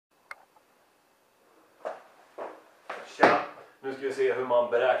Tja! Nu ska vi se hur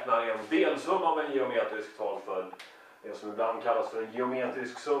man beräknar en delsumma av en geometrisk talföljd. Det som ibland kallas för en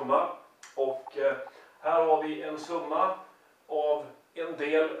geometrisk summa. Och här har vi en summa av en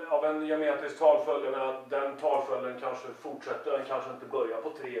del av en geometrisk talföljd. Jag menar, den talföljden kanske fortsätter, den kanske inte börjar på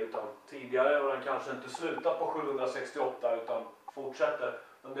 3 utan tidigare. Och den kanske inte slutar på 768 utan fortsätter.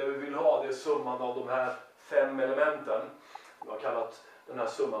 Men det vi vill ha, det är summan av de här 5 elementen. Vi har kallat den här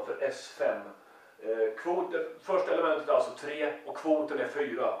summan för S5. Första elementet är alltså 3 och kvoten är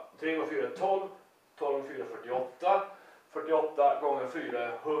 4. 3 gånger 4 är 12, 12 gånger 4 är 48. 48 gånger 4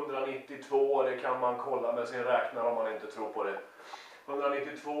 är 192, det kan man kolla med sin räknare om man inte tror på det.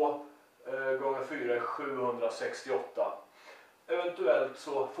 192 gånger 4 är 768. Eventuellt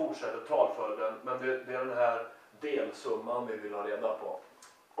så fortsätter talföljden, men det är den här delsumman vi vill ha reda på.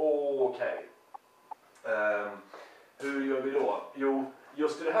 Okej. Hur gör vi då? Jo,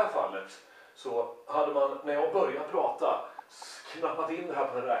 just i det här fallet så hade man, när jag började prata, knappat in det här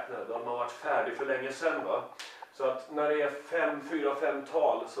på en räknare. Då hade man varit färdig för länge sedan, va? Så att när det är 4-5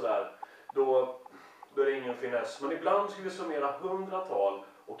 tal sådär, då är det ingen finess. Men ibland ska vi summera 100 tal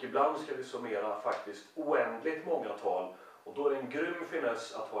och ibland ska vi summera faktiskt oändligt många tal. Och då är det en grym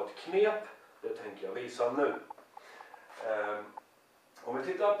finess att ha ett knep. Det tänker jag visa nu. Om vi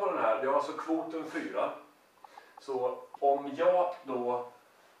tittar på den här, det är alltså kvoten 4. Så om jag då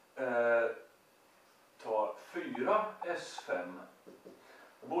tar 4 S5,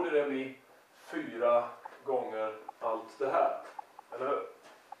 då borde det bli 4 gånger allt det här. Eller hur?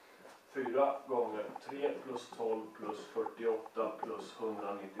 4 gånger 3 plus 12 plus 48 plus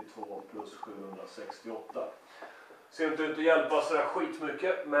 192 plus 768. Ser inte ut att hjälpa sådär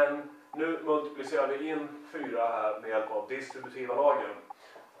skitmycket, men nu multiplicerar vi in 4 här med hjälp av distributiva lagen.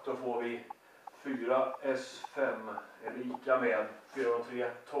 Då får vi 4 S5 är lika med 4 gånger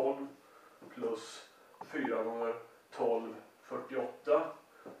 3 12 plus 4 gånger 12 48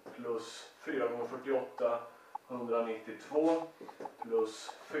 plus 4 gånger 48 192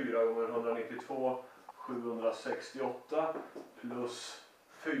 plus 4 gånger 192 768 plus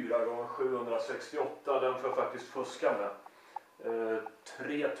 4 gånger 768, den får jag faktiskt fuska med,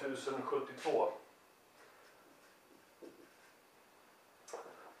 3072.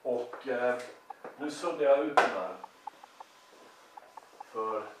 Och nu suddar jag ut den här.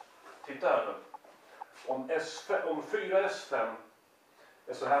 För titta här nu. Om 4 S5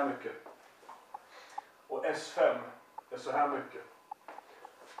 är så här mycket och S5 är så här mycket,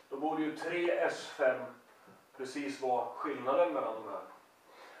 då borde ju 3 S5 precis vara skillnaden mellan de här.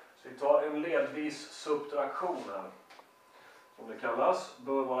 Så vi tar en ledvis subtraktion här, som det kallas,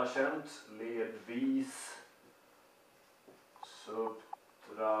 bör vara känt. Ledvis subtraktion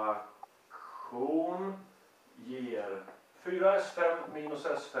ger 4 S5 minus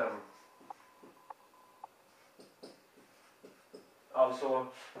S5. Alltså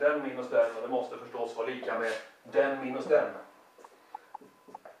den minus den, och det måste förstås vara lika med den minus den.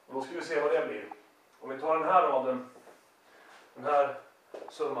 Och då ska vi se vad det blir. Om vi tar den här raden, den här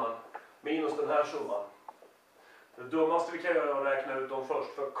summan, minus den här summan. Det dummaste vi kan göra är att räkna ut dem först,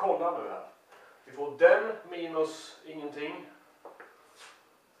 för kolla nu här. Vi får den minus ingenting.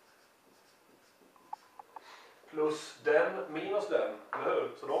 Plus den minus den, eller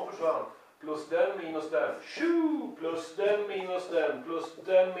hur? Så de försvann. Plus den minus den. Plus den minus den. Plus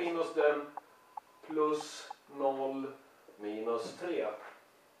den minus den. Plus 0 minus 3.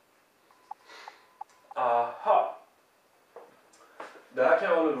 Aha. Det här kan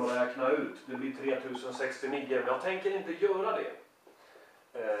jag nu räkna ut. Det blir 3069. Men jag tänker inte göra det.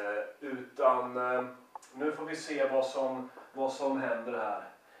 Utan nu får vi se vad som händer här.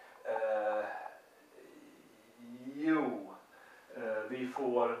 Vi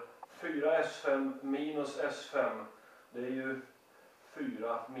får 4 S5 minus S5. Det är ju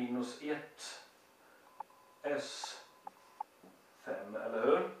 4 minus 1 S5, eller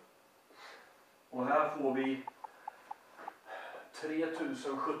hur? Och här får vi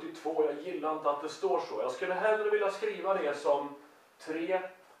 3072. Jag gillar inte att det står så. Jag skulle hellre vilja skriva det som 3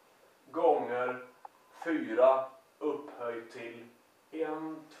 gånger 4 upphöjt till 1,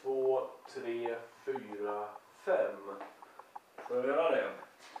 2, 3, 4, 5. Får jag göra det?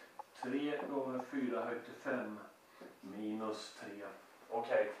 3 gånger 4 höjt till 5 minus 3.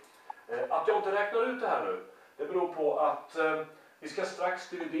 Okej. Att jag inte räknar ut det här nu, det beror på att vi ska strax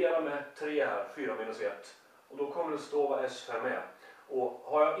dividera med 3 här, 4 minus 1. Och då kommer det stå vad S5 är. Och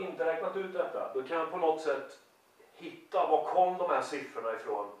har jag inte räknat ut detta, då kan jag på något sätt hitta var kom de här siffrorna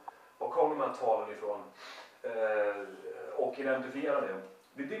ifrån. Var kom de här talen ifrån. Och identifiera det.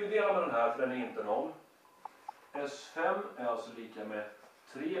 Vi dividerar med den här, för den är inte 0. S5 är alltså lika med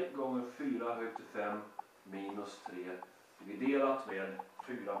 3 gånger 4 höjt till 5 minus 3 dividerat med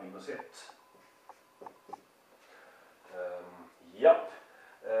 4 minus 1. Japp.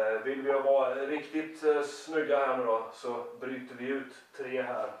 Vill vi vara riktigt snygga här nu då, så bryter vi ut 3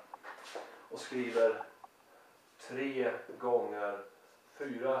 här och skriver 3 gånger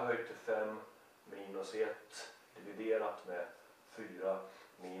 4 höjt till 5 minus 1 dividerat med 4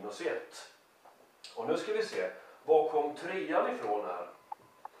 minus 1. Och nu ska vi se, var kom 3an ifrån här?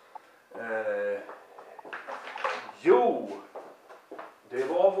 Jo, det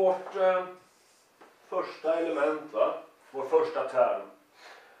var vårt första element, va? Vår första term.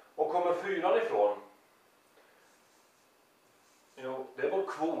 Och kommer 4an ifrån? Jo, det är vår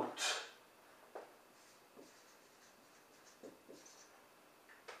kvot.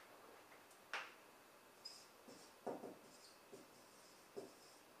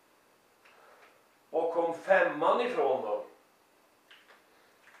 Och kom 5an ifrån då?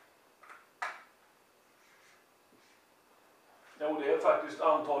 Jo, det är faktiskt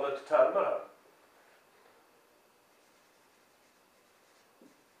antalet termer här.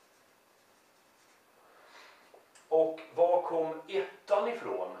 Och var kom 1an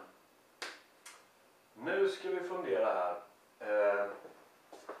ifrån? Nu ska vi fundera här.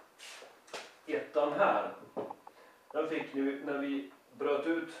 1an här. Den fick ni när vi bröt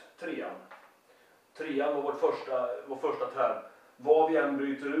ut 3an. 3an var vår första term. Vad vi än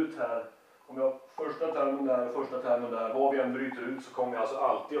bryter ut här. Om jag första termen där och första termen där. Vad vi än bryter ut så kommer vi alltså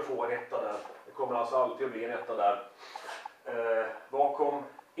alltid att få en 1a där. Det kommer alltså alltid att bli en 1a där. Var kom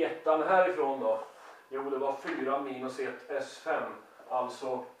 1an härifrån då? Jo, det var 4 minus 1 S5.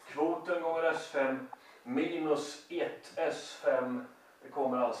 Alltså kvoten gånger S5 minus 1 S5. Det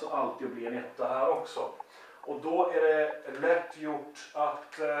kommer alltså alltid att bli en 1 här också. Och då är det lätt gjort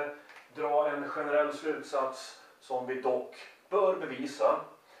att dra en generell slutsats som vi dock bör bevisa.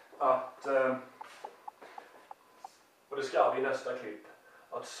 Att, och det ska vi i nästa klipp,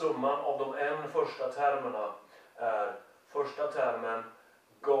 att summan av de n första termerna är första termen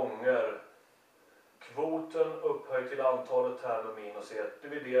gånger kvoten upphöjt till antalet termer minus 1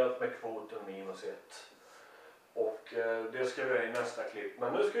 dividerat med kvoten minus 1. Och det ska vi göra i nästa klipp.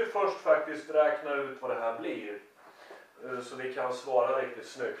 Men nu ska vi först faktiskt räkna ut vad det här blir. Så vi kan svara riktigt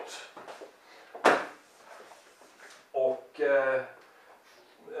snyggt. Och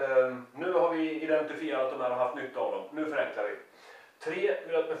nu har vi identifierat att de här har haft nytta av dem. Nu förenklar vi. 3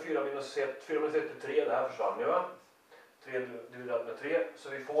 dividerat med 4 minus 1. 4 minus 1 är 3. Det här försvann ju, va? 3 dividerat med 3. Så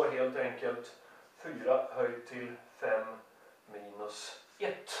vi får helt enkelt 4 höjt till 5 minus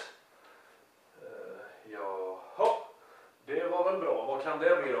 1. Jaha, det var väl bra. Vad kan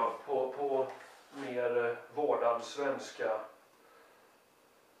det bli då på mer vårdad svenska?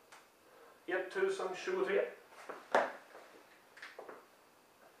 1023.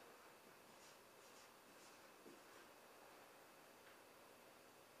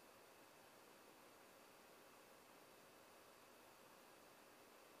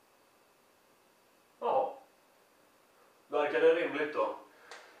 Ja, verkar det rimligt då?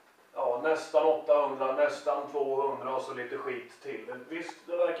 Ja, nästan 800, nästan 200 och så lite skit till. Men visst,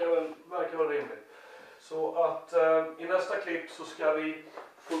 det verkar väl rimligt. Så att i nästa klipp så ska vi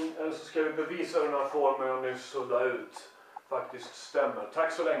bevisa hur den här formen jag nyss suddade ut faktiskt stämmer.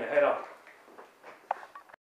 Tack så länge, hej då!